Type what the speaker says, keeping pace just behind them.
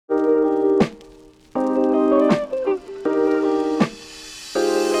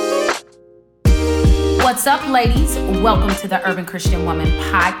What's up, ladies? Welcome to the Urban Christian Woman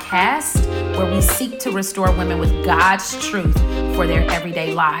podcast, where we seek to restore women with God's truth for their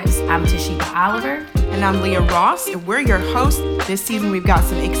everyday lives. I'm Te'Sheba Oliver. And I'm Leah Ross, and we're your hosts. This season, we've got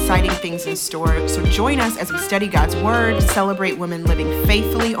some exciting things in store. So join us as we study God's Word, celebrate women living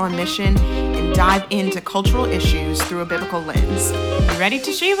faithfully on mission, and dive into cultural issues through a biblical lens. You ready,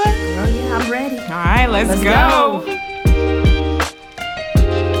 Te'Sheba? Oh, yeah, I'm ready. All right, let's go.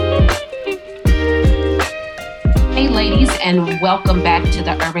 Hey, ladies, and welcome back to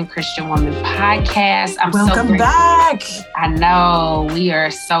the Urban Christian Woman podcast. Welcome back. I know. We are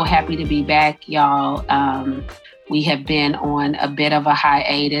so happy to be back, y'all. We have been on a bit of a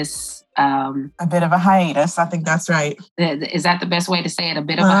hiatus. I think that's right. Is that the best way to say it? A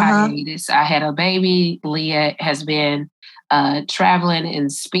bit of a hiatus. I had a baby. Leah has been traveling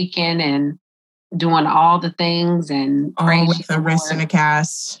and speaking and doing all the things and all with a wrist and a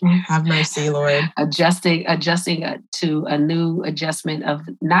cast. Have mercy, Lord. Adjusting to a new adjustment of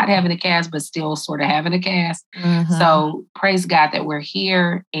not having a cast, but still sort of having a cast. Mm-hmm. So praise God that we're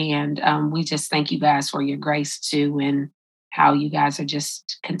here. And we just thank you guys for your grace too, and how you guys are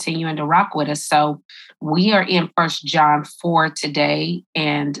just continuing to rock with us. So we are in 1 John 4 today,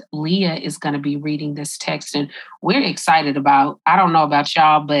 and Leah is going to be reading this text. And we're excited about, I don't know about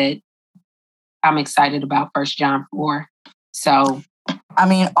y'all, but I'm excited about 1 John 4. So, I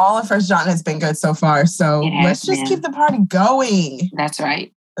mean, all of 1 John has been good so far. So let's just keep the party going. That's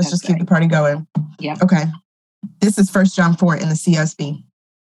right. Let's just keep the party going. Yeah. Okay. This is 1 John 4 in the CSB.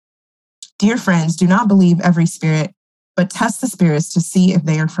 Dear friends, do not believe every spirit, but test the spirits to see if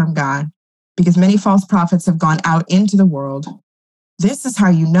they are from God, because many false prophets have gone out into the world. This is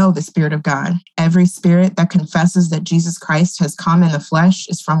how you know the Spirit of God. Every spirit that confesses that Jesus Christ has come in the flesh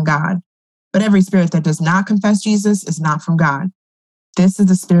is from God. But every spirit that does not confess Jesus is not from God. This is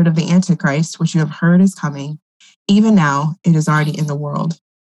the spirit of the Antichrist, which you have heard is coming. Even now, it is already in the world.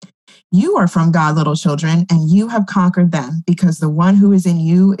 You are from God, little children, and you have conquered them, because the one who is in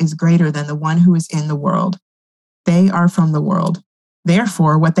you is greater than the one who is in the world. They are from the world.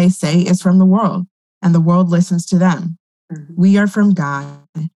 Therefore, what they say is from the world, and the world listens to them. Mm-hmm. We are from God.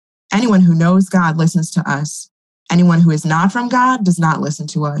 Anyone who knows God listens to us. Anyone who is not from God does not listen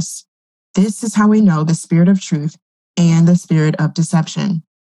to us. This is how we know the spirit of truth and the spirit of deception.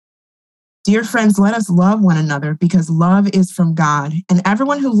 Dear friends, let us love one another, because love is from God, and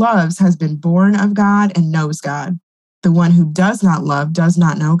everyone who loves has been born of God and knows God. The one who does not love does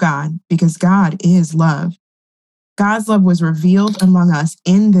not know God, because God is love. God's love was revealed among us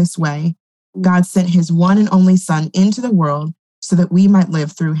in this way. God sent his one and only Son into the world so that we might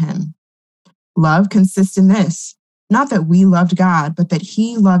live through him. Love consists in this: not that we loved God, but that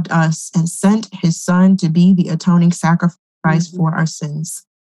he loved us and sent his Son to be the atoning sacrifice for our sins.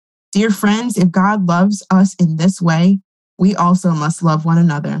 Dear friends, if God loves us in this way, we also must love one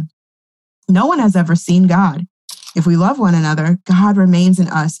another. No one has ever seen God. If we love one another, God remains in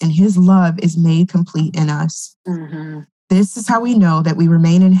us, and his love is made complete in us. Mm-hmm. This is how we know that we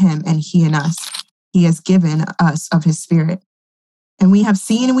remain in him and he in us. He has given us of his Spirit. And we have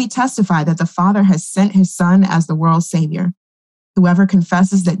seen and we testify that the Father has sent his Son as the world's Savior. Whoever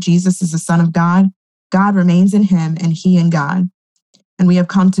confesses that Jesus is the Son of God, God remains in him and he in God. And we have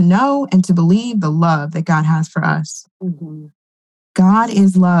come to know and to believe the love that God has for us. Mm-hmm. God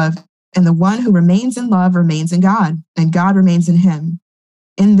is love, and the one who remains in love remains in God, and God remains in him.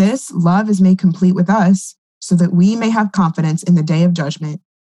 In this, love is made complete with us, so that we may have confidence in the day of judgment,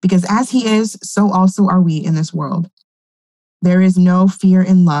 because as he is, so also are we in this world. There is no fear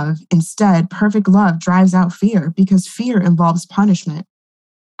in love. Instead, perfect love drives out fear, because fear involves punishment.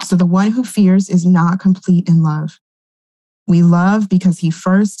 So the one who fears is not complete in love. We love because he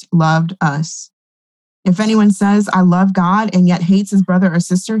first loved us. If anyone says, I love God, and yet hates his brother or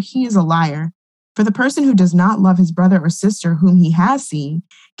sister, he is a liar. For the person who does not love his brother or sister whom he has seen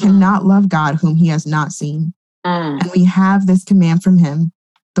cannot love God whom he has not seen. And we have this command from him: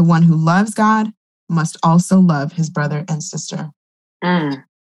 the one who loves God must also love his brother and sister. May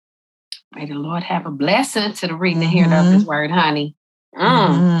the Lord have a blessing to the reading and hearing of his word, honey.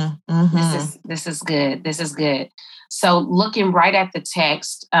 This is good. This is good. So looking right at the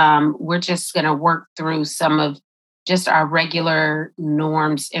text, we're just going to work through some of just our regular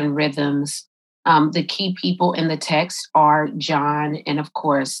norms and rhythms. The key people in the text are John and, of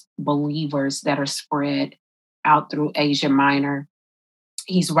course, believers that are spread out through Asia Minor.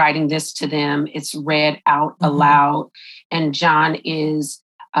 He's writing this to them. It's read out aloud. And John is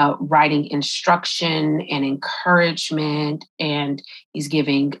writing instruction and encouragement, and he's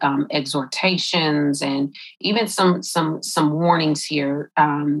giving exhortations and even some warnings here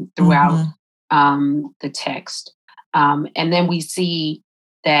throughout the text. And then we see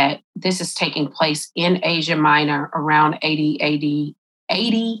that this is taking place in Asia Minor around 80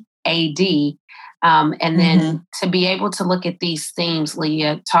 AD. And then to be able to look at these themes,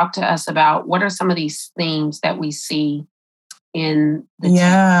 Leah, talk to us about what are some of these themes that we see in the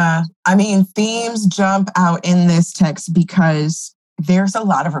text? I mean, themes jump out in this text because there's a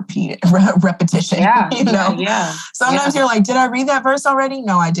lot of repetition. Sometimes you're like, did I read that verse already?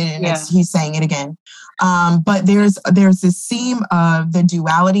 No, I didn't. He's saying it again. But there's this theme of the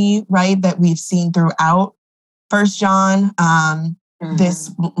duality, right, that we've seen throughout First John. This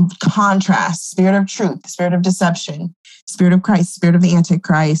contrast: spirit of truth, spirit of deception, spirit of Christ, spirit of the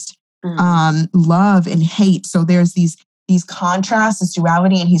Antichrist, love and hate. So there's these contrasts, this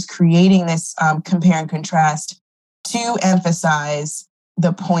duality, and he's creating this compare and contrast to emphasize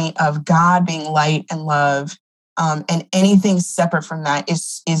the point of God being light and love, and anything separate from that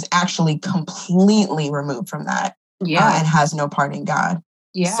is actually completely removed from that, and has no part in God.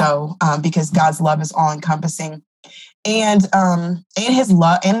 So because God's love is all encompassing, and his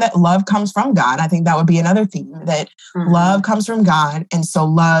love, and that love comes from God. I think that would be another theme, that love comes from God, and so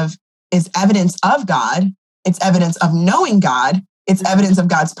love is evidence of God. It's evidence of knowing God. It's evidence of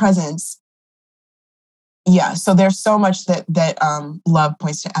God's presence. Yeah, so there's so much that love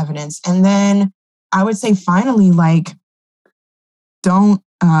points to evidence. And then I would say finally, like,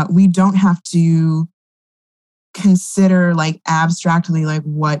 we don't have to consider like abstractly like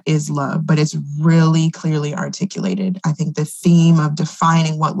what is love, but it's really clearly articulated. I think the theme of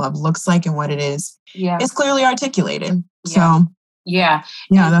defining what love looks like and what it is clearly articulated. So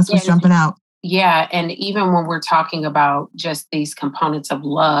that's what's jumping out. Yeah, and even when we're talking about just these components of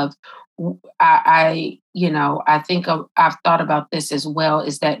love, I think I've thought about this as well,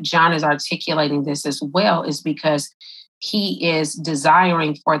 is that John is articulating this as well, is because he is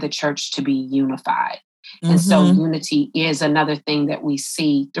desiring for the church to be unified. And so unity is another thing that we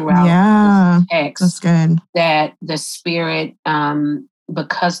see throughout the text. That's good. That the Spirit,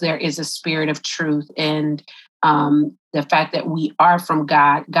 because there is a spirit of truth, and the fact that we are from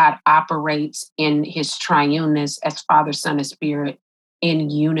God, God operates in his triuneness as Father, Son, and Spirit in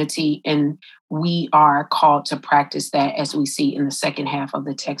unity. And we are called to practice that, as we see in the second half of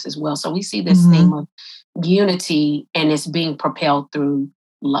the text as well. So we see this theme of unity, and it's being propelled through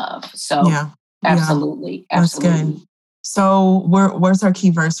love. So absolutely. That's good. So where's our key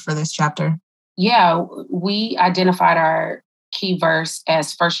verse for this chapter? Yeah, we identified our key verse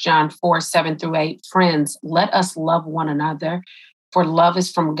as 1 John 4:7-8. Friends, let us love one another, for love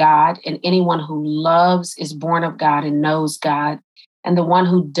is from God, and anyone who loves is born of God and knows God. And the one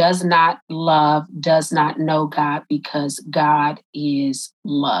who does not love does not know God, because God is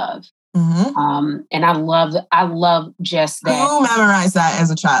love. And I love just that. Who memorized that as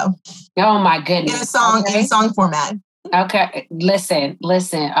a child? Oh my goodness! In a song format. Okay, listen.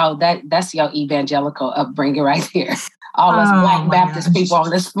 Oh, that's your evangelical upbringing right here. All us Black Baptist people on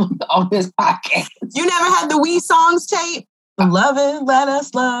this podcast. You never had the We Songs tape? Beloved, let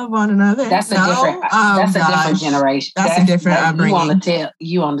us love one another. That's a different generation. That's a different upbringing.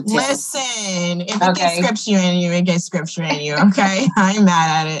 You on the tip. Listen, if it gets scripture in you, it gets scripture in you. Okay, I ain't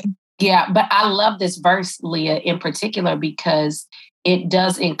mad at it. Yeah, but I love this verse, Leah, in particular, because it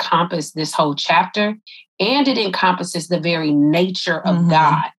does encompass this whole chapter, and it encompasses the very nature of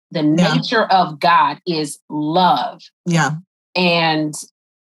God. The nature of God is love. Yeah. And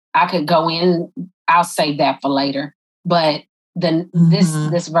I could go in, I'll save that for later. But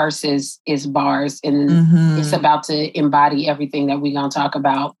this verse is bars, and it's about to embody everything that we're going to talk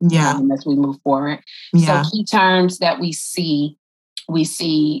about as we move forward. So key terms that we see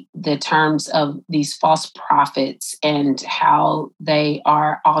the terms of these false prophets and how they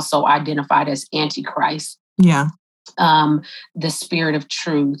are also identified as Antichrist. Yeah. The spirit of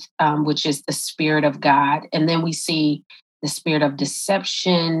truth, which is the Spirit of God. And then we see the spirit of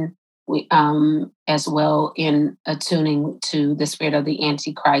deception, as well, in attuning to the spirit of the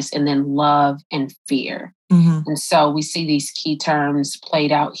Antichrist, and then love and fear. And so we see these key terms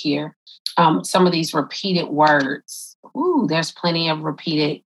played out here. Some of these repeated words. There's plenty of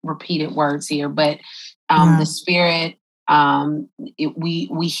repeated words here, but the Spirit,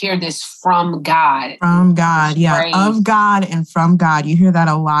 we hear this from God. From God, of God and from God. You hear that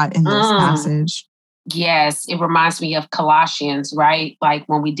a lot in this passage. Yes, it reminds me of Colossians, right? Like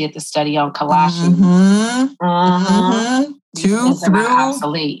when we did the study on Colossians. 2 through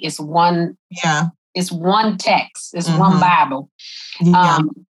obsolete. It's one. Yeah. It's one text. It's one Bible. Yeah.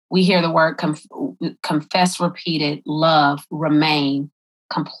 We hear the word confess, repeated, love, remain,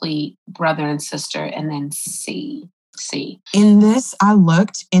 complete, brother and sister, and then see. See. In this, I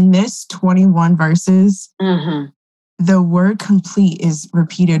looked, in this 21 verses, the word complete is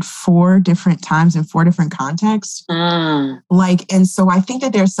repeated 4 different times in 4 different contexts. And so I think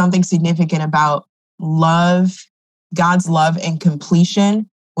that there's something significant about love, God's love and completion.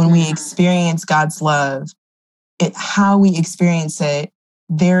 When we experience God's love, how we experience it,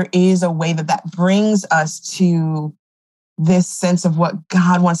 there is a way that brings us to this sense of what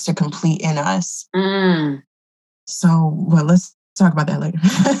God wants to complete in us. So, well, let's talk about that later.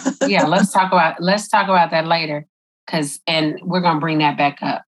 Yeah, let's talk about that later, and we're going to bring that back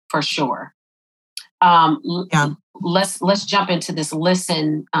up for sure. Let's jump into this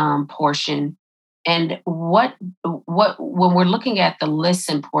listen portion, and what when we're looking at the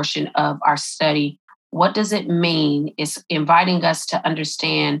listen portion of our study, what does it mean? It's inviting us to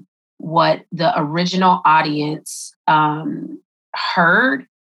understand what the original audience heard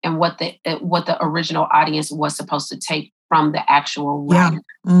and what the original audience was supposed to take from the actual writer.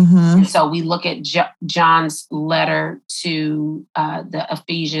 And so we look at John's letter to the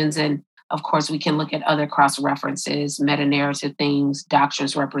Ephesians, and of course we can look at other cross-references, meta-narrative themes,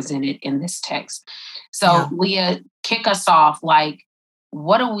 doctrines represented in this text. So Leah, kick us off. Like,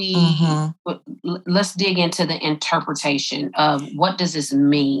 what do we, let's dig into the interpretation of what does this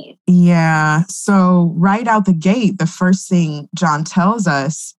mean? Yeah. So right out the gate, the first thing John tells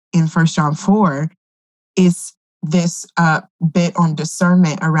us in 1 John 4 is this bit on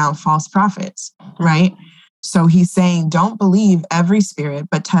discernment around false prophets, right? So he's saying, don't believe every spirit,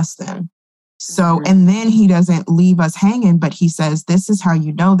 but test them. So, and then he doesn't leave us hanging, but he says, this is how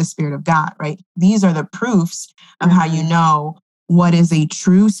you know the Spirit of God, right? These are the proofs of how you know what is a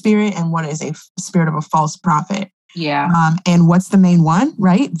true spirit and what is a spirit of a false prophet. Yeah. And what's the main one,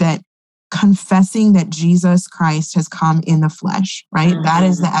 right? That confessing that Jesus Christ has come in the flesh, right? That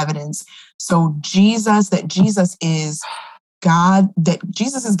is the evidence. So that Jesus is God, that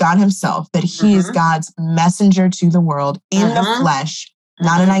Jesus is God himself, that he is God's messenger to the world in the flesh,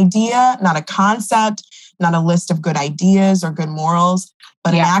 not an idea, not a concept, not a list of good ideas or good morals,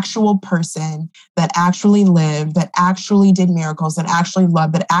 but an actual person that actually lived, that actually did miracles, that actually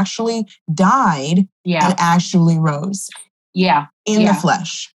loved, that actually died and actually rose. In the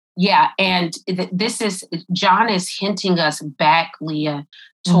flesh. Yeah. And John is hinting us back, Leah,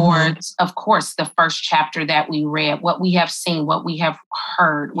 towards, of course, the first chapter that we read, what we have seen, what we have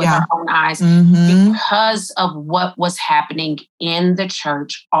heard with our own eyes, because of what was happening in the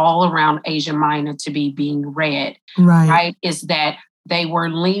church all around Asia Minor to be being read, right? Is that they were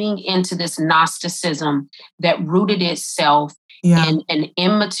leaning into this Gnosticism that rooted itself in an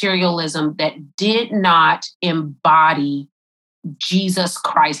immaterialism that did not embody Jesus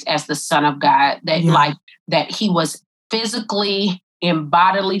Christ as the Son of God, that he was physically in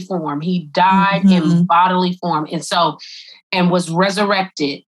bodily form. He died in bodily form. And was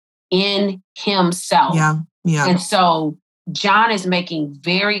resurrected in himself. And so John is making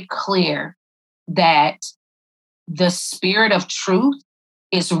very clear that the Spirit of truth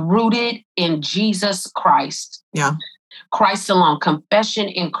is rooted in Jesus Christ. Christ alone, confession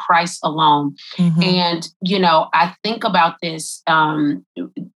in Christ alone. And, I think about this, I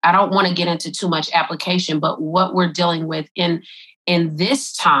don't want to get into too much application, but what we're dealing with in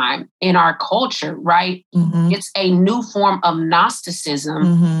this time, in our culture, right? It's a new form of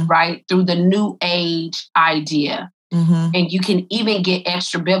Gnosticism, right? Through the New Age idea. And you can even get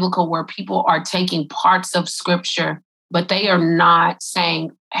extra biblical where people are taking parts of scripture, but they are not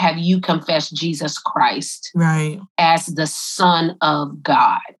saying, have you confessed Jesus Christ as the Son of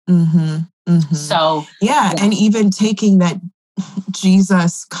God? So, and even taking that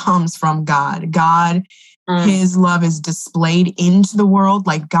Jesus comes from God. His love is displayed into the world,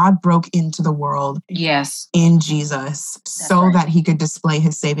 like God broke into the world in Jesus that he could display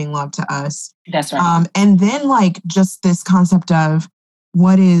his saving love to us. That's right. And then just this concept of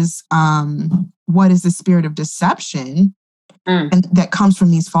what is the spirit of deception and that comes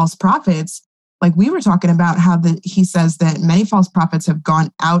from these false prophets. Like we were talking about how he says that many false prophets have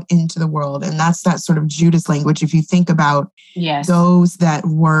gone out into the world. And that's that sort of Judas language. If you think about those that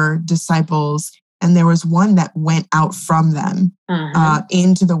were disciples, and there was one that went out from them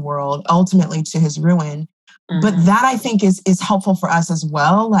into the world, ultimately to his ruin. But that I think is helpful for us as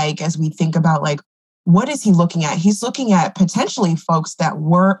well. Like as we think about what is he looking at? He's looking at potentially folks that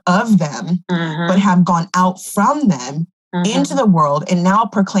were of them, but have gone out from them into the world and now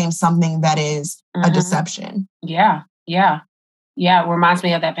proclaim something that is a deception. Yeah. It reminds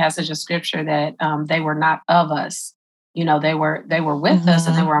me of that passage of scripture that they were not of us. They were with us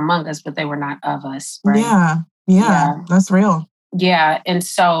and they were among us, but they were not of us. Right? Yeah. That's real. Yeah. And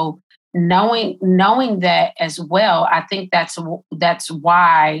so knowing that as well, I think that's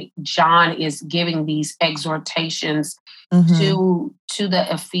why John is giving these exhortations to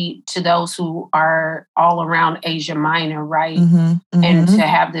those who are all around Asia Minor, right? And to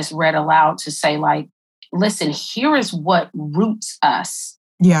have this read aloud to say, like, listen, here is what roots us.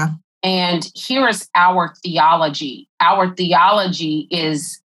 Yeah. And here is our theology. Our theology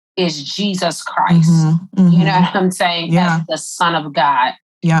is Jesus Christ. You know what I'm saying? Yeah. As the Son of God.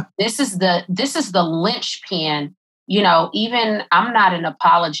 Yeah. This is the linchpin. You know, even I'm not an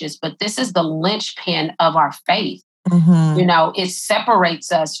apologist, but this is the linchpin of our faith. You know, it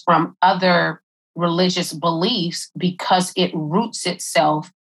separates us from other religious beliefs because it roots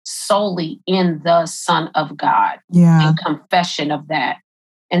itself solely in the Son of God. Yeah. And confession of that.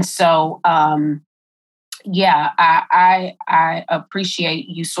 And so, I appreciate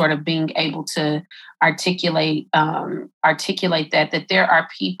you sort of being able to articulate that there are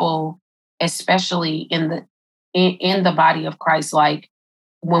people, especially in the body of Christ, like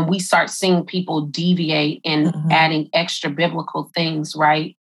when we start seeing people deviate and adding extra biblical things,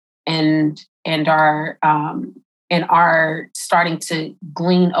 right, and are starting to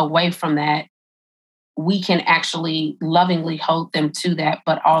glean away from that, we can actually lovingly hold them to that,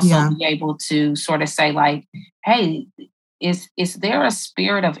 but also be able to sort of say, like, hey, is there a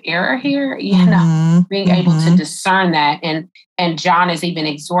spirit of error here? You know, being able to discern that. And John is even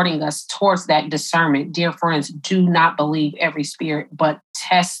exhorting us towards that discernment. Dear friends, do not believe every spirit, but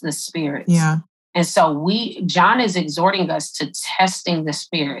test the spirits. Yeah. And so John is exhorting us to testing the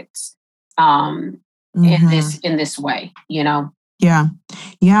spirits in this way, you know? Yeah.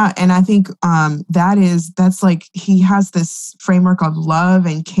 Yeah. And I think that's like, he has this framework of love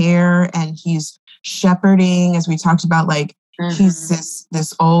and care, and he's shepherding, as we talked about, like he's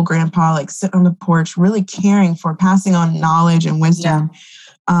this old grandpa, like sitting on the porch, really caring for, passing on knowledge and wisdom.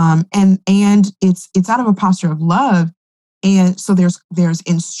 Yeah. And it's out of a posture of love. And so there's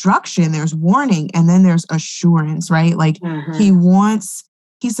instruction, there's warning, and then there's assurance, right? Like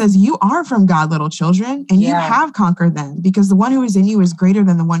he says, you are from God, little children, and you have conquered them, because the one who is in you is greater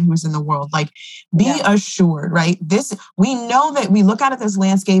than the one who is in the world. Like, be assured, right? We know that we look out at this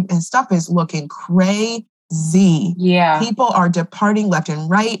landscape and stuff is looking crazy. Yeah. People are departing left and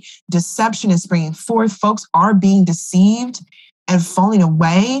right. Deception is springing forth. Folks are being deceived and falling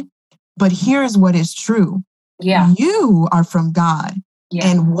away. But here's what is true. Yeah. You are from God. Yeah.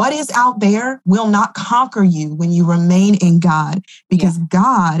 And what is out there will not conquer you when you remain in God, because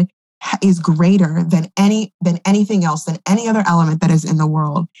God is greater than anything else, than any other element that is in the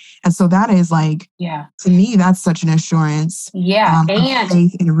world. And so that is like, to me, that's such an assurance. Yeah. And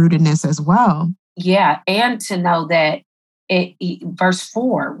faith and rootedness as well. Yeah. And to know that verse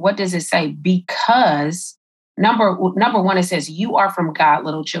 4, what does it say? Because number one, it says, you are from God,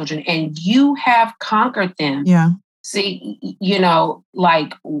 little children, and you have conquered them. Yeah. See, you know,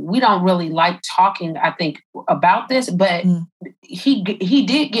 like, we don't really like talking, I think, about this, but he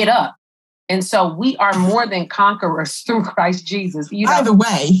did get up. And so we are more than conquerors through Christ Jesus. You know? By the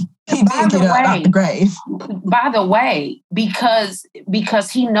way, he did get up out the grave. By the way, because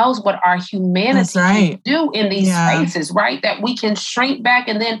he knows what our humanity can do in these spaces, right? That we can shrink back,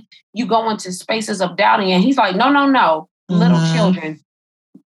 and then you go into spaces of doubting. And he's like, no, little children,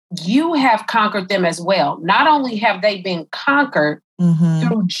 you have conquered them as well. Not only have they been conquered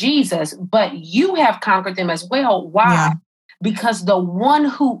through Jesus, but you have conquered them as well. Why? Yeah. Because the one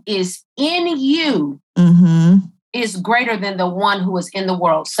who is in you is greater than the one who is in the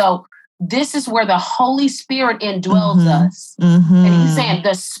world. So this is where the Holy Spirit indwells us. And he's saying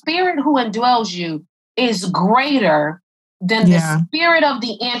the Spirit who indwells you is greater than the spirit of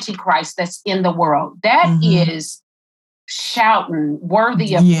the Antichrist that's in the world. That is shouting,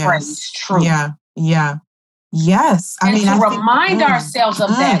 worthy of praise, true. Yeah, yeah. Yes. I mean, to remind ourselves of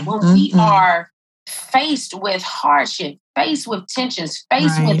that when we are faced with hardship, faced with tensions,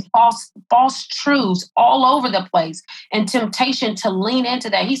 faced with false truths all over the place, and temptation to lean into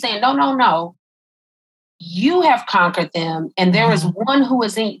that. He's saying, no. You have conquered them, and there is one who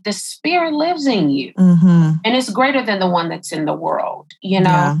is in the Spirit lives in you, and it's greater than the one that's in the world. You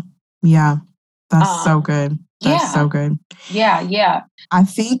know? Yeah. That's so good. That's so good. Yeah. I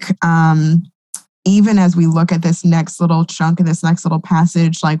think even as we look at this next little chunk of this next little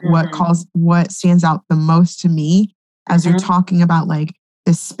passage, like what stands out the most to me as you're talking about, like,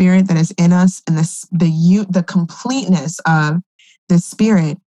 the Spirit that is in us, and the completeness of the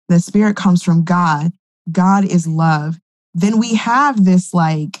Spirit. The Spirit comes from God. God is love. Then we have this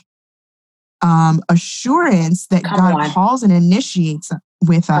like assurance that God calls and initiates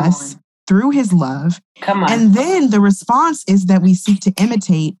with us through his love. And then the response is that we seek to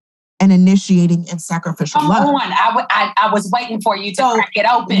imitate and initiating and sacrificial love. Come on. I was waiting for you to crack it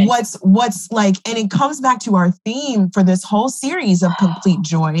open. What's like, and it comes back to our theme for this whole series of complete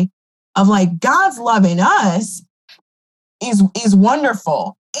joy of like God's love in us is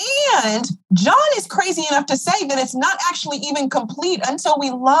wonderful. And John is crazy enough to say that it's not actually even complete until we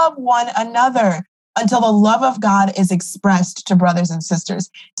love one another, until the love of God is expressed to brothers and sisters.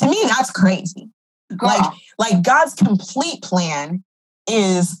 To me, that's crazy. Girl. Like God's complete plan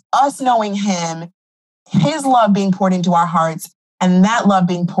is us knowing him, his love being poured into our hearts, and that love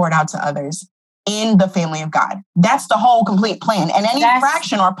being poured out to others in the family of God. That's the whole complete plan. And any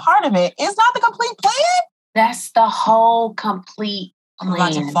fraction or part of it is not the complete plan. That's the whole complete plan. I'm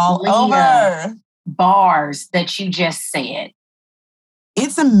about to fall over. Bars that you just said.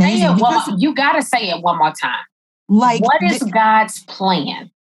 It's amazing. You got to say it one more time. Like, what is God's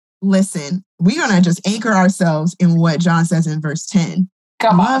plan? Listen, we're going to just anchor ourselves in what John says in verse 10.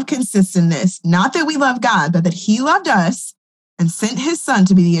 Love consists in this, not that we love God, but that he loved us and sent his son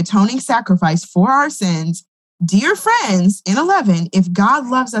to be the atoning sacrifice for our sins. Dear friends, in 11, if God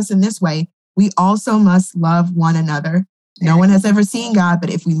loves us in this way, we also must love one another. No one has ever seen God,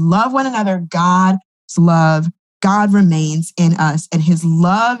 but if we love one another, God remains in us, and his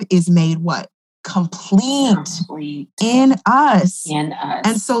love is made what? Complete in us.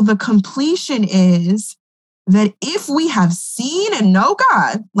 And so the completion is that if we have seen and know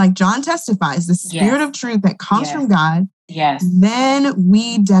God, like John testifies, the spirit of truth that comes from God, then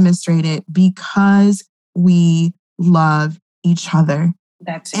we demonstrate it because we love each other.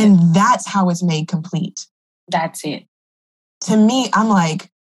 That's it. And that's how it's made complete. That's it. To me, I'm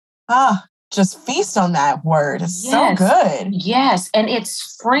like, just feast on that word. It's so good. Yes. And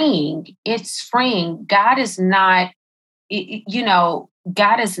it's freeing. It's freeing. God is not,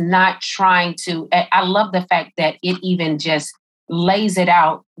 God is not trying to, I love the fact that it even just lays it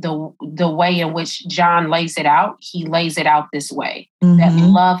out the way in which John lays it out. He lays it out this way, that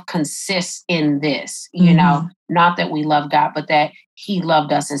love consists in this, not that we love God, but that he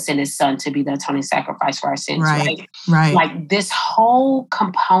loved us and sent his son to be the atoning sacrifice for our sins. Right. Like this whole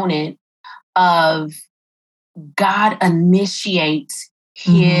component of God initiates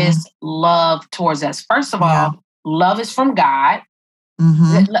his love towards us. First of all, love is from God.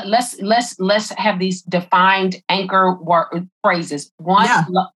 Let's have these defined anchor phrases. One,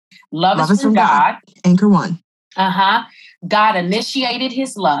 love is from God. Anchor one. God initiated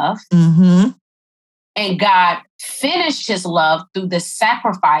his love. And God finished his love through the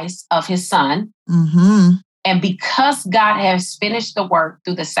sacrifice of his son. And because God has finished the work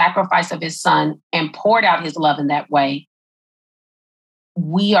through the sacrifice of his son and poured out his love in that way,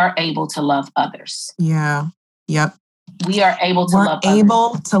 we are able to love others. Yeah. Yep. We are able to love others. We're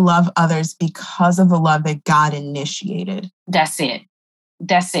able to love others because of the love that God initiated. That's it.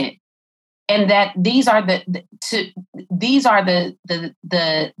 That's it. And that these are the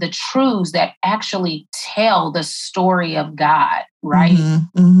truths that actually tell the story of God, right?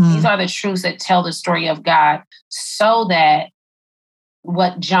 These are the truths that tell the story of God, so that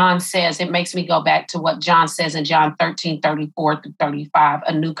what John says, it makes me go back to what John says in John 13:34-35.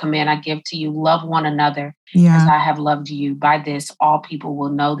 A new command I give to you, love one another as I have loved you. By this, all people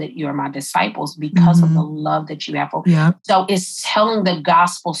will know that you are my disciples because of the love that you have for. So it's telling the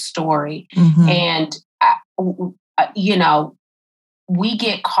gospel story. And, we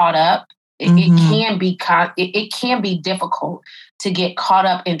get caught up. It can be difficult to get caught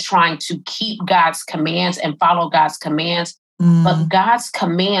up in trying to keep God's commands and follow God's commands. But God's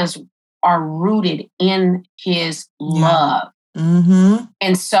commands are rooted in his love.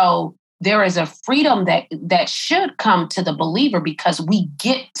 And so there is a freedom that should come to the believer because we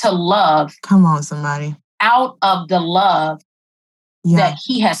get to love. Come on, somebody. Out of the love that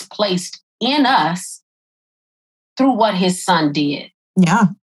he has placed in us through what his son did. Yeah.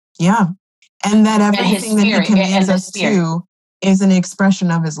 And that everything that he commands us to is an expression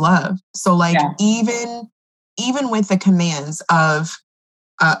of his love. So like even with the commands of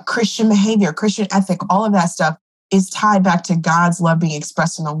Christian behavior, Christian ethic, all of that stuff is tied back to God's love being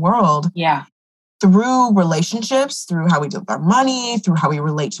expressed in the world. Through relationships, through how we deal with our money, through how we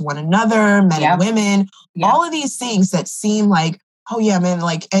relate to one another, men and women, all of these things that seem like, oh yeah, man,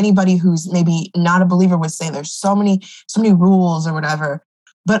 like anybody who's maybe not a believer would say there's so many rules or whatever.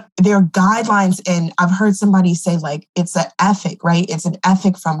 But there are guidelines, and I've heard somebody say like it's an ethic, right? It's an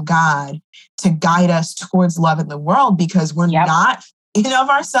ethic from God to guide us towards love in the world, because we're not in of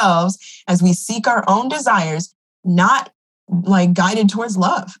ourselves as we seek our own desires, not like guided towards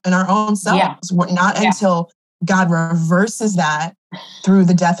love in our own selves. We're not until God reverses that through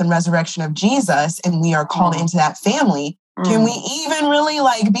the death and resurrection of Jesus, and we are called into that family. Can we even really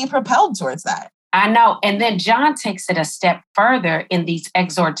be propelled towards that? I know. And then John takes it a step further in these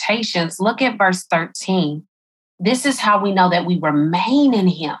exhortations. Look at verse 13. This is how we know that we remain in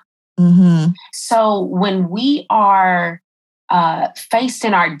him. Mm-hmm. So when we are faced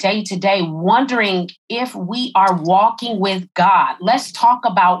in our day-to-day, wondering if we are walking with God, let's talk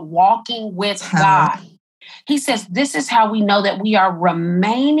about walking with God. He says, this is how we know that we are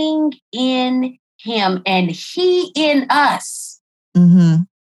remaining in him and he in us. Mm-hmm.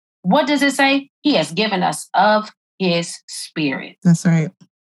 What does it say? He has given us of his spirit. That's right.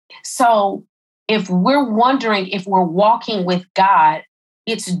 So if we're wondering if we're walking with God,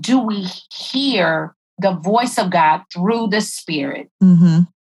 it's do we hear the voice of God through the Spirit? Mm-hmm.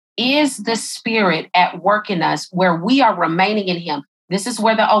 Is the Spirit at work in us where we are remaining in him? This is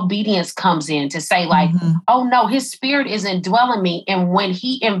where the obedience comes in to say oh no, his Spirit is indwelling me. And when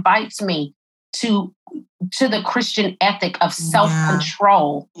he invites me to the Christian ethic of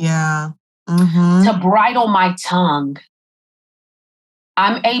self-control, to bridle my tongue,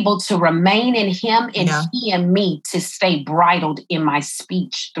 I'm able to remain in him and he in me to stay bridled in my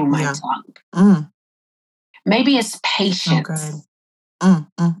speech through my tongue. Maybe it's patience.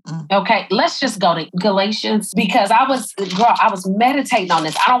 Okay, let's just go to Galatians because I was meditating on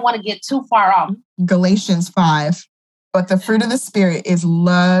this. I don't want to get too far off. Galatians 5. But the fruit of the Spirit is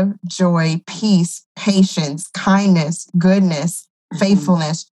love, joy, peace, patience, kindness, goodness,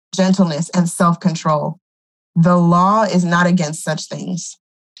 faithfulness, gentleness, and self-control. The law is not against such things.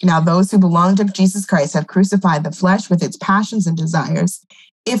 Now, those who belong to Jesus Christ have crucified the flesh with its passions and desires.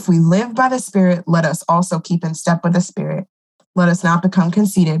 If we live by the Spirit, let us also keep in step with the Spirit. Let us not become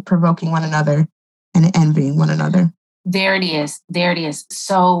conceited, provoking one another and envying one another. There it is. There it is.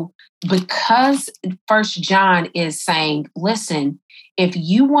 So because First John is saying, listen, if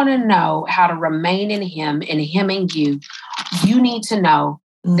you want to know how to remain in him and him in you, you need to know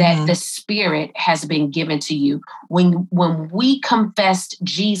that the Spirit has been given to you. When we confessed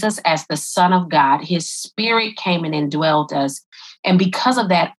Jesus as the Son of God, his Spirit came and indwelled us. And because of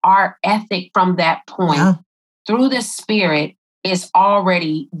that, our ethic from that point through the Spirit is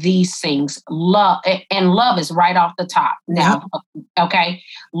already these things. Love, and love is right off the top. Now, okay?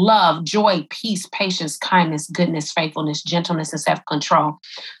 Love, joy, peace, patience, kindness, goodness, faithfulness, gentleness, and self-control.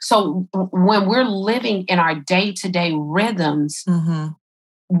 So when we're living in our day-to-day rhythms,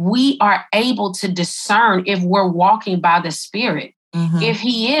 we are able to discern if we're walking by the Spirit, if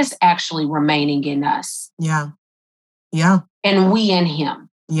he is actually remaining in us. And we in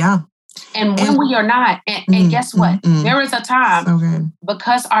him. And when we are not, and guess what? There is a time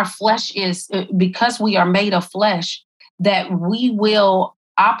because our flesh because we are made of flesh, that we will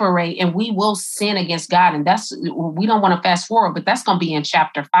operate and we will sin against God. And we don't want to fast forward, but that's going to be in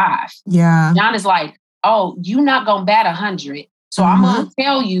chapter 5. John is like, oh, you're not going to bat 100. So I'm going to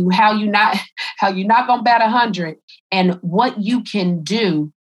tell you how you're not going to bat 100 and what you can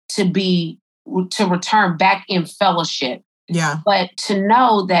do to return back in fellowship. But to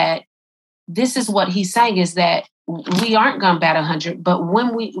know that this is what he's saying is that we aren't going to bat 100, but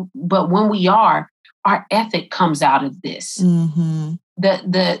when we are, our ethic comes out of this.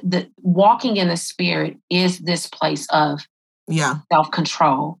 The walking in the Spirit is this place of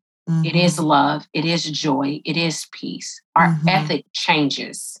self-control. It is love. It is joy. It is peace. Our ethic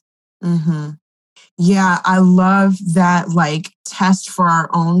changes. Yeah, I love that test for our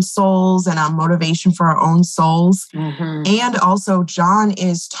own souls and our motivation for our own souls. And also John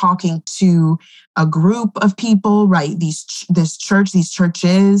is talking to a group of people, right? These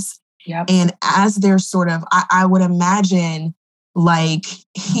churches. And as they're sort of, I would imagine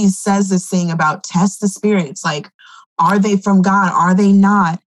he says this thing about test the spirits. Are they from God? Are they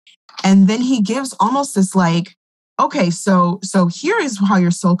not? And then he gives almost this okay, so here is how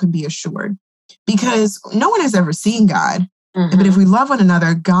your soul can be assured. Because no one has ever seen God. But if we love one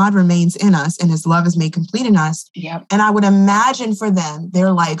another, God remains in us and his love is made complete in us. And I would imagine for them,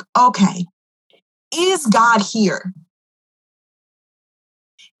 they're okay, is God here?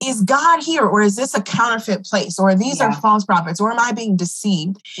 Is God here? Or is this a counterfeit place? Or these are false prophets? Or am I being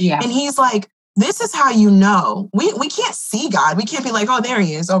deceived? And he's this is how you know. We can't see God. We can't be oh, there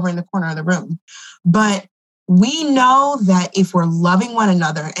he is over in the corner of the room. But we know that if we're loving one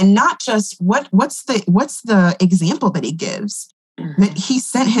another and not just what's the example that he gives? That he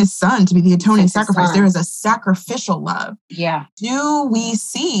sent his son to be the atoning sacrifice. There is a sacrificial love. Do we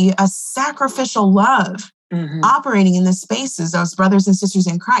see a sacrificial love operating in the spaces of brothers and sisters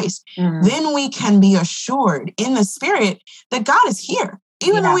in Christ? Then we can be assured in the Spirit that God is here,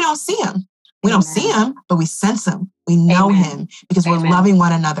 even though we don't see him. We don't see him, but we sense him. We know him because we're loving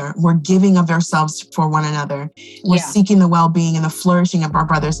one another. We're giving of ourselves for one another. We're seeking the well-being and the flourishing of our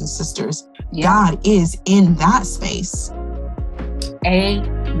brothers and sisters. God is in that space.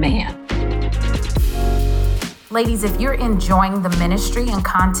 Amen. Ladies, if you're enjoying the ministry and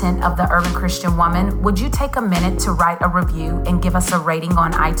content of the Urban Christian Woman, would you take a minute to write a review and give us a rating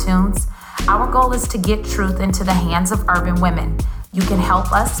on iTunes? Our goal is to get truth into the hands of urban women. You can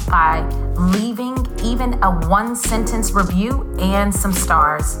help us by leaving even a 1-sentence review and some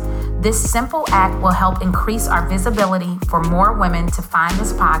stars. This simple act will help increase our visibility for more women to find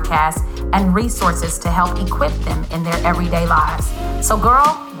this podcast and resources to help equip them in their everyday lives. So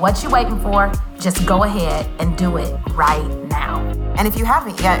girl, what you waiting for? Just go ahead and do it right now. And if you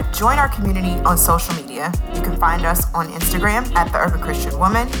haven't yet, join our community on social media. You can find us on Instagram at The Urban Christian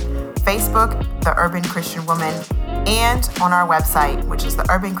Woman, Facebook, The Urban Christian Woman, and on our website, which is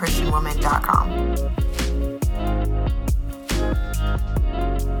theurbanchristianwoman.com.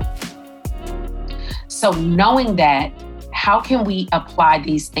 So knowing that, how can we apply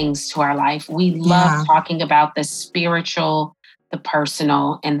these things to our life? We love talking about the spiritual, the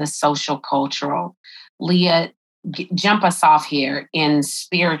personal, and the social cultural. Leah, jump us off here in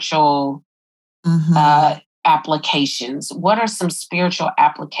spiritual applications. What are some spiritual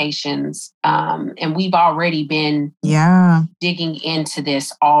applications? And we've already been digging into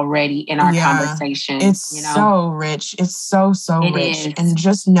this already in our conversation. It's so rich. It's so rich. Is. And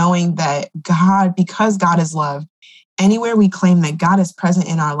just knowing that God, because God is love, anywhere we claim that God is present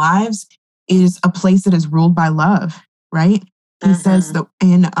in our lives is a place that is ruled by love, right? He says that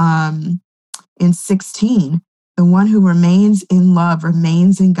in 16, the one who remains in love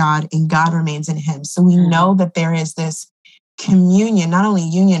remains in God and God remains in him. So we know that there is this communion, not only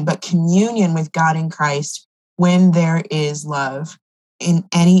union, but communion with God in Christ when there is love in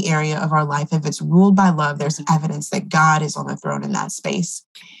any area of our life. If it's ruled by love, there's evidence that God is on the throne in that space.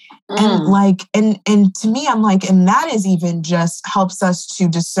 And to me, I'm like, and that is even just helps us to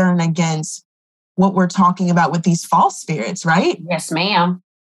discern against what we're talking about with these false spirits, right? Yes, ma'am.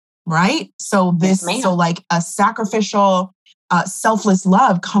 Right? So so like a sacrificial, selfless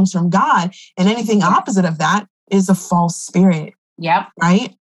love comes from God, and anything opposite of that is a false spirit. Yep.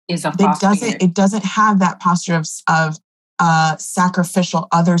 Right? Is a false spirit. It doesn't have that posture of sacrificial,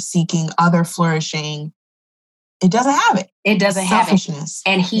 other seeking, other flourishing. It doesn't have it. It doesn't have it. Selfishness.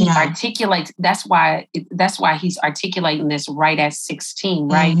 And he articulates, that's why he's articulating this right at 16,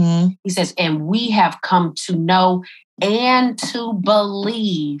 right? He says, and we have come to know and to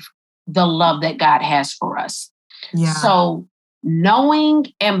believe the love that God has for us. Yeah. So knowing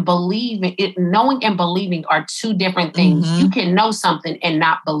and believing are two different things. You can know something and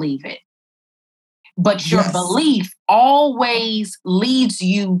not believe it. But your belief always leads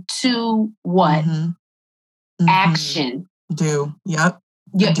you to what? Action. Do. Yep.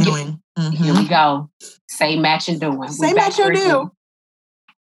 Doing. Here we go. Say, match, and doing. Say, match, or do.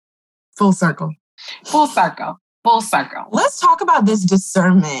 Full circle. Full circle. Full circle. Let's talk about this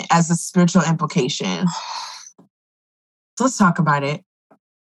discernment as a spiritual implication. Let's talk about it.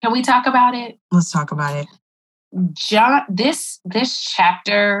 Can we talk about it? Let's talk about it. John, this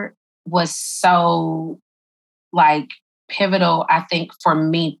chapter was so pivotal, I think, for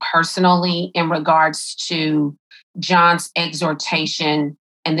me personally in regards to John's exhortation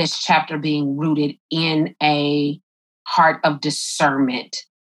and this chapter being rooted in a heart of discernment.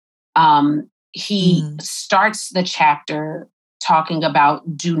 He starts the chapter talking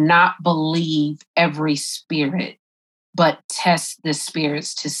about do not believe every spirit, but test the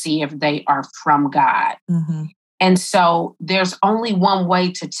spirits to see if they are from God. And so there's only one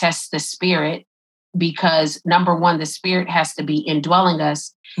way to test the spirit, because number one, the spirit has to be indwelling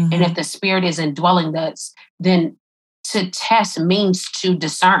us. And if the spirit is indwelling us, then to test means to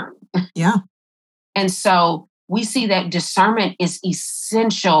discern. Yeah. And so we see that discernment is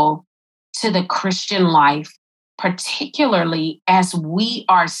essential to the Christian life, particularly as we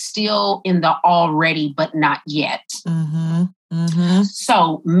are still in the already, but not yet.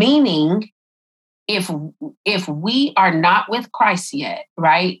 So meaning, if we are not with Christ yet,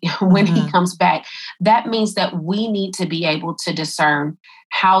 right, when he comes back, that means that we need to be able to discern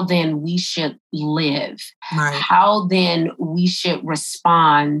how then we should live, how then we should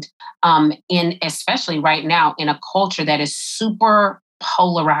respond in, especially right now, in a culture that is super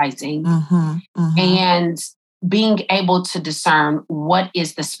polarizing, and being able to discern what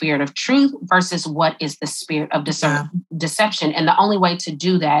is the spirit of truth versus what is the spirit of deception. And the only way to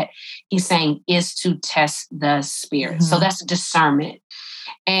do that, he's saying, is to test the spirit. So that's discernment.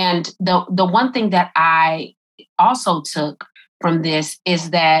 And the one thing that I also took from this is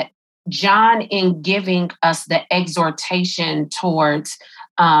that John, in giving us the exhortation towards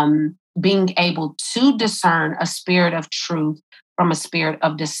being able to discern a spirit of truth from a spirit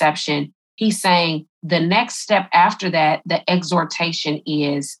of deception, he's saying the next step after that, the exhortation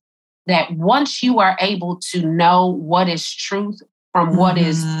is that once you are able to know what is truth from what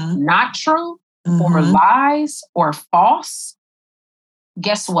is not true, or lies or false,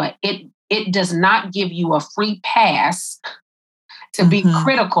 guess what? It does not give you a free pass to be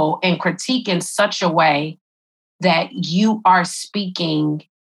critical and critique in such a way that you are speaking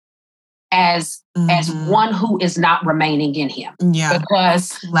as one who is not remaining in him. Yeah.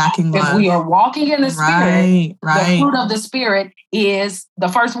 Because lacking love. If we are walking in the spirit, the fruit of the spirit is, the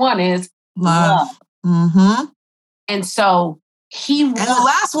first one is love. And so and the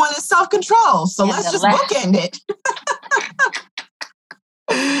last one is self-control. So let's just bookend it.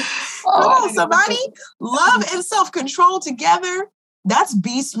 Come on, somebody. Love and self-control together. That's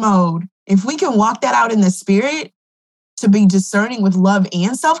beast mode. If we can walk that out in the spirit to be discerning with love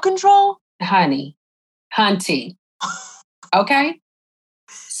and self-control. Hunty. Okay?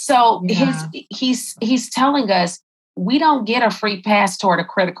 So he's telling us we don't get a free pass toward a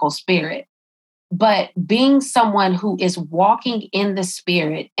critical spirit. But being someone who is walking in the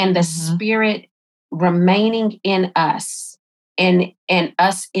spirit and the spirit remaining in us and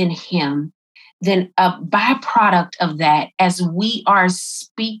us in him, then a byproduct of that, as we are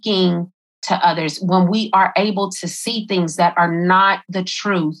speaking to others, when we are able to see things that are not the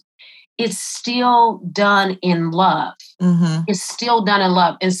truth, it's still done in love. It's still done in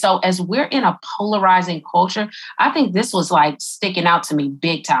love. And so as we're in a polarizing culture, I think this was like sticking out to me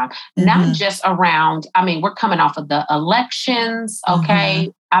big time. Not just around, I mean, we're coming off of the elections,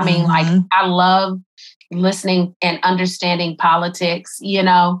 okay? I mean, like, I love listening and understanding politics, you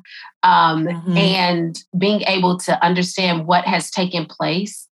know, and being able to understand what has taken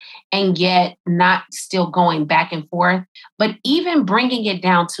place and yet not still going back and forth. But even bringing it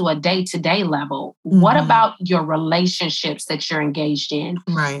down to a day-to-day level, what about your relationships that you're engaged in?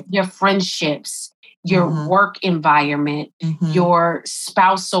 Right. Your friendships, your work environment, your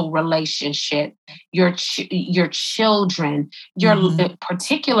spousal relationship, your children,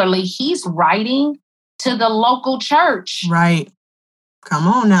 particularly he's writing to the local church. Right. Come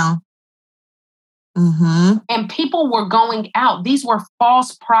on now. And people were going out. These were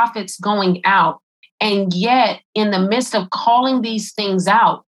false prophets going out. And yet, in the midst of calling these things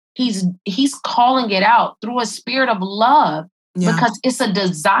out, he's calling it out through a spirit of love. Yeah. Because it's a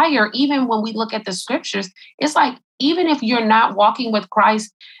desire. Even when we look at the scriptures, it's like, even if you're not walking with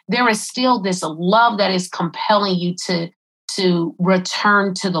Christ, there is still this love that is compelling you to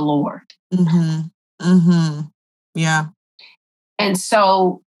return to the Lord. Yeah. And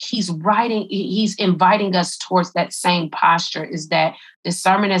so he's inviting us towards that same posture, is that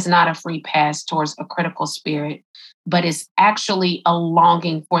discernment is not a free pass towards a critical spirit, but it's actually a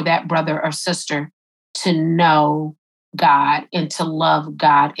longing for that brother or sister to know God and to love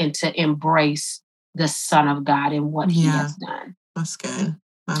God and to embrace the Son of God and what he has done. That's good.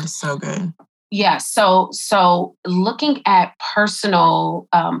 That is so good. Yeah. So looking at personal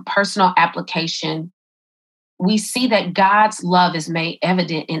application, we see that God's love is made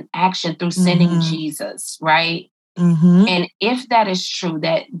evident in action through sending Jesus, right? And if that is true,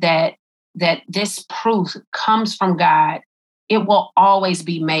 that this proof comes from God, it will always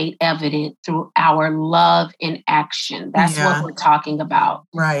be made evident through our love in action. That's what we're talking about.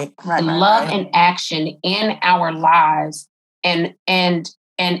 Right. Love in action in our lives. And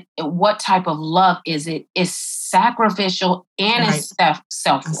what type of love is it? It's sacrificial and it's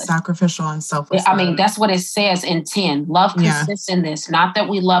selfless. It's sacrificial and selfless. I mean, that's what it says in 10. Love consists in this, not that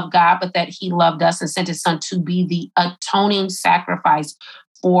we love God, but that he loved us and sent his son to be the atoning sacrifice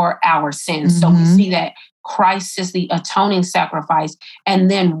for our sins. So we see that Christ is the atoning sacrifice.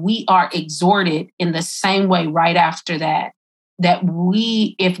 And then we are exhorted in the same way right after that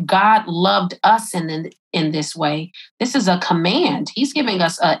if God loved us in this way, this is a command. He's giving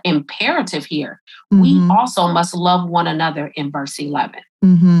us an imperative here. We also must love one another in verse 11.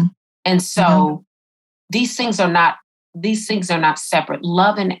 And so these things are not separate.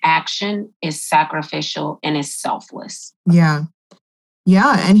 Love in action is sacrificial and is selfless. Yeah.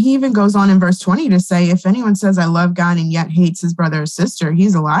 Yeah. And he even goes on in verse 20 to say, if anyone says I love God and yet hates his brother or sister,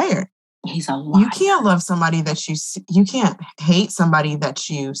 he's a liar. He's a liar. You can't love somebody that you can't hate somebody that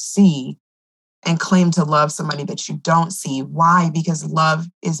you see and claim to love somebody that you don't see. Why? Because love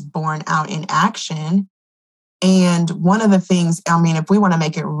is born out in action. And one of the things, I mean, if we want to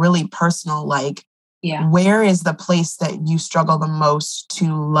make it really personal, like, where is the place that you struggle the most to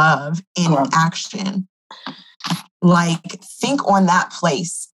love in action? Like, think on that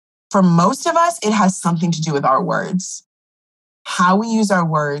place for most of us, it has something to do with our words. How we use our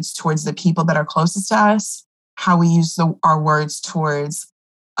words towards the people that are closest to us, how we use our words towards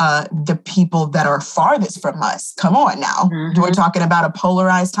the people that are farthest from us. Come on now. Mm-hmm. We're talking about a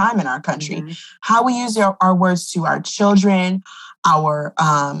polarized time in our country. Mm-hmm. How we use our words to our children, our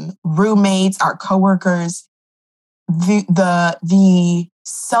roommates, our coworkers, the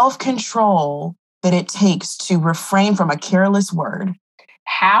self-control that it takes to refrain from a careless word.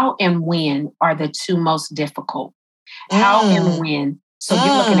 How and when are the two most difficult? How and when? So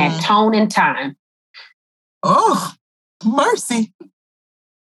you're looking at tone and time. Oh, mercy.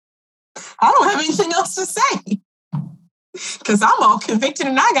 I don't have anything else to say because I'm all convicted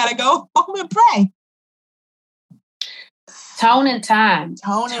and I got to go home and pray. Tone and time.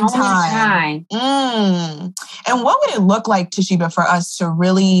 Tone and time. And what would it look like, Te'Sheba, for us to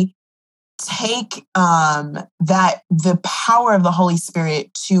really take the power of the Holy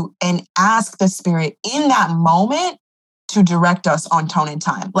Spirit and ask the Spirit in that moment to direct us on tone and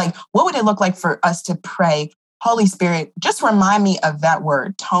time? Like, what would it look like for us to pray, Holy Spirit, just remind me of that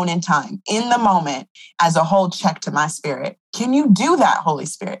word, tone and time, in the moment as a whole check to my spirit? Can you do that, Holy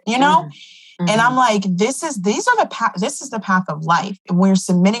Spirit? You know? Mm-hmm. And I'm like, this is the path of life. We're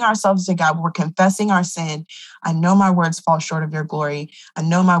submitting ourselves to God. We're confessing our sin. I know my words fall short of your glory. I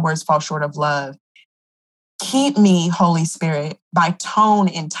know my words fall short of love. Keep me, Holy Spirit, by tone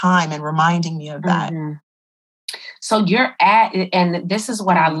and time and reminding me of that. Mm-hmm. So and this is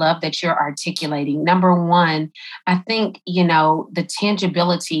what I love that you're articulating. Number one, I think, the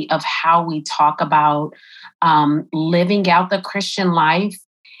tangibility of how we talk about living out the Christian life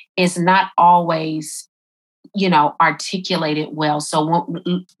is not always, articulated well. So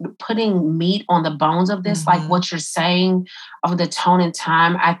putting meat on the bones of this, like what you're saying of the tone and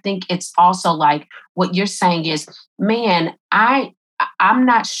time, I think it's also like what you're saying is, man, I'm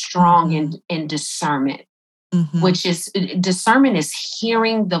not strong in discernment. Which is discernment is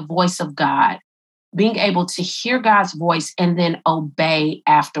hearing the voice of God, being able to hear God's voice and then obey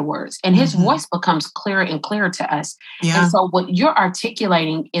afterwards. And his voice becomes clearer and clearer to us. Yeah. And so what you're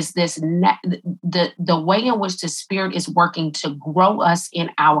articulating is this, the way in which the Spirit is working to grow us in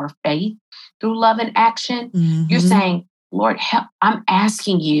our faith through love and action. You're saying, Lord, help, I'm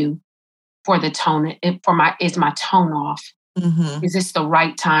asking you for the tone, is my tone off? Is this the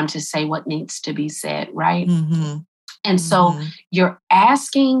right time to say what needs to be said, right? And so you're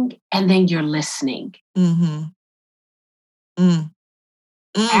asking and then you're listening.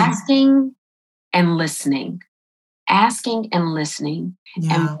 Asking and listening. Asking and listening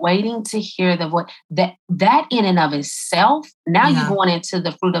and waiting to hear the voice. That in and of itself, now you're going into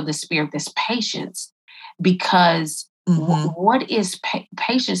the fruit of the Spirit, this patience. Because what is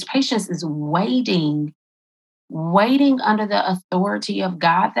patience? Patience is waiting under the authority of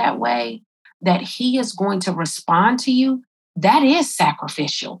God that way, that he is going to respond to you. That is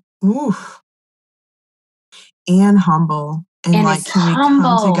sacrificial. Oof. And humble. And like, can we come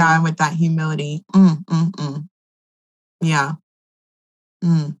to God with that humility? Yeah.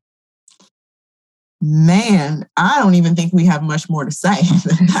 Man, I don't even think we have much more to say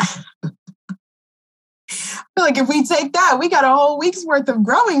than that. I feel like if we take that, we got a whole week's worth of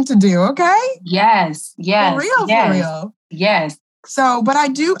growing to do, okay? Yes. For real. Yes. So, but I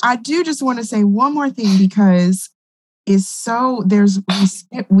do just want to say one more thing, because it's so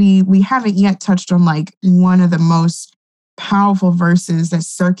we haven't yet touched on like one of the most powerful verses that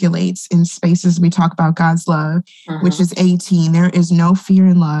circulates in spaces we talk about God's love, which is 18. There is no fear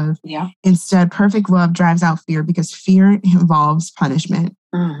in love. Yeah. Instead, perfect love drives out fear, because fear involves punishment.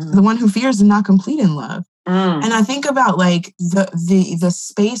 The one who fears is not complete in love. And I think about like the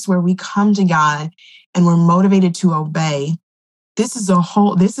space where we come to God and we're motivated to obey. This is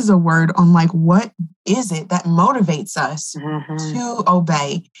a word on like, what is it that motivates us to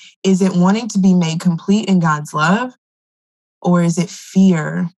obey? Is it wanting to be made complete in God's love? Or is it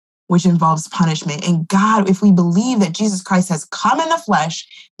fear, which involves punishment? And God, if we believe that Jesus Christ has come in the flesh,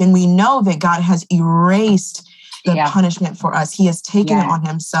 then we know that God has erased the punishment for us. He has taken it on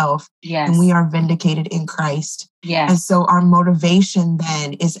himself, and we are vindicated in Christ. And so our motivation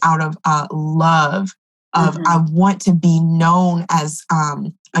then is out of love, of I want to be known as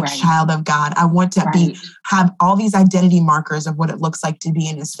a child of God. I want to have all these identity markers of what it looks like to be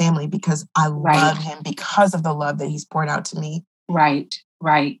in his family, because I love him, because of the love that he's poured out to me. Right.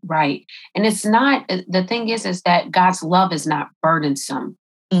 And it's not, the thing is that God's love is not burdensome.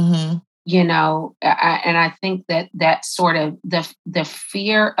 And I think that sort of the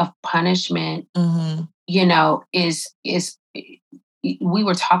fear of punishment, is we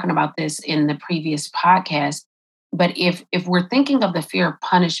were talking about this in the previous podcast. But if we're thinking of the fear of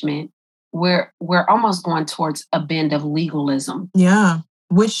punishment, we're almost going towards a bend of legalism. Yeah.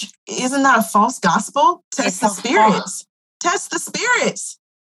 Which isn't that a false gospel? Test It's the a spirits. Test the spirits.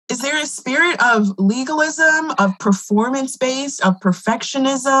 Is there a spirit of legalism, of performance-based, of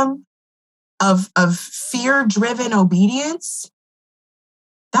perfectionism, of fear-driven obedience?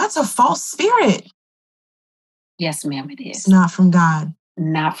 That's a false spirit. Yes, ma'am, it is. It's not from God.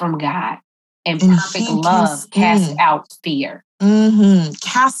 Not from God. And And perfect love casts out fear.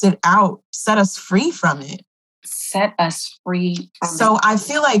 Cast it out. Set us free from it. Set us free from So it. I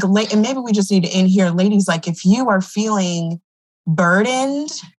feel like, and maybe we just need to end here, ladies, like if you are feeling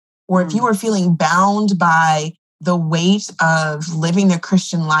burdened or if you are feeling bound by the weight of living the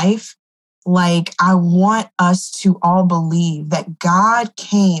Christian life, like I want us to all believe that God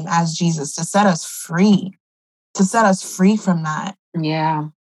came as Jesus to set us free from that. Yeah.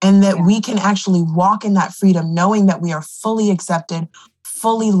 And that we can actually walk in that freedom, knowing that we are fully accepted,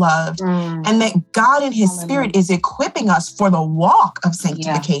 fully loved, and that God in his spirit is equipping us for the walk of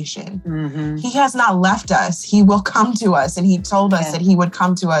sanctification. Yeah. He has not left us. He will come to us. And he told us that he would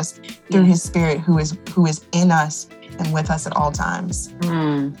come to us through his spirit who is in us and with us at all times.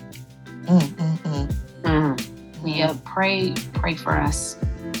 Yeah, pray for us.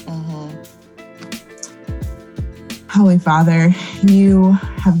 Holy Father, you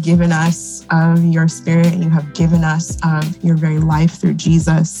have given us of your spirit. You have given us of your very life through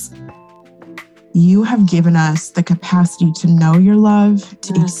Jesus. You have given us the capacity to know your love,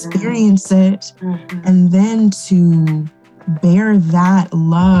 to experience it, and then to bear that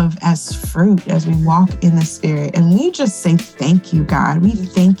love as fruit as we walk in the Spirit. And we just say thank you, God. We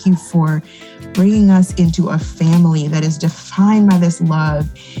thank you for bringing us into a family that is defined by this love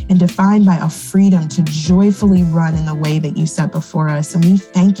and defined by a freedom to joyfully run in the way that you set before us. And we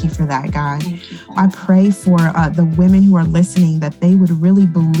thank you for that, God. I pray for the women who are listening, that they would really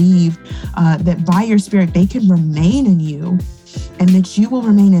believe that by your Spirit, they can remain in you and that you will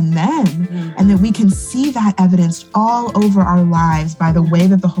remain in them, and that we can see that evidenced all over our lives by the way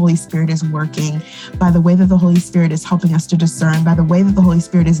that the Holy Spirit is working, by the way that the Holy Spirit is helping us to discern, by the way that the Holy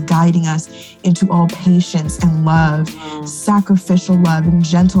Spirit is guiding us into all patience and love, sacrificial love and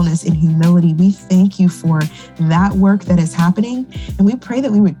gentleness and humility. We thank you for that work that is happening, and we pray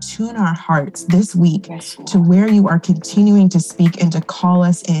that we would tune our hearts this week to where you are continuing to speak and to call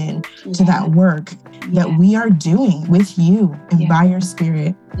us in to that work that we are doing with you and by your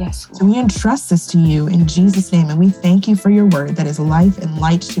Spirit. So we entrust this to you in Jesus' name, and we thank you for your word that is life and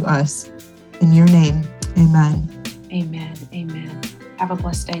light to us. In your name, amen. Amen. Amen. Have a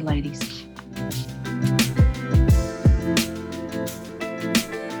blessed day, ladies.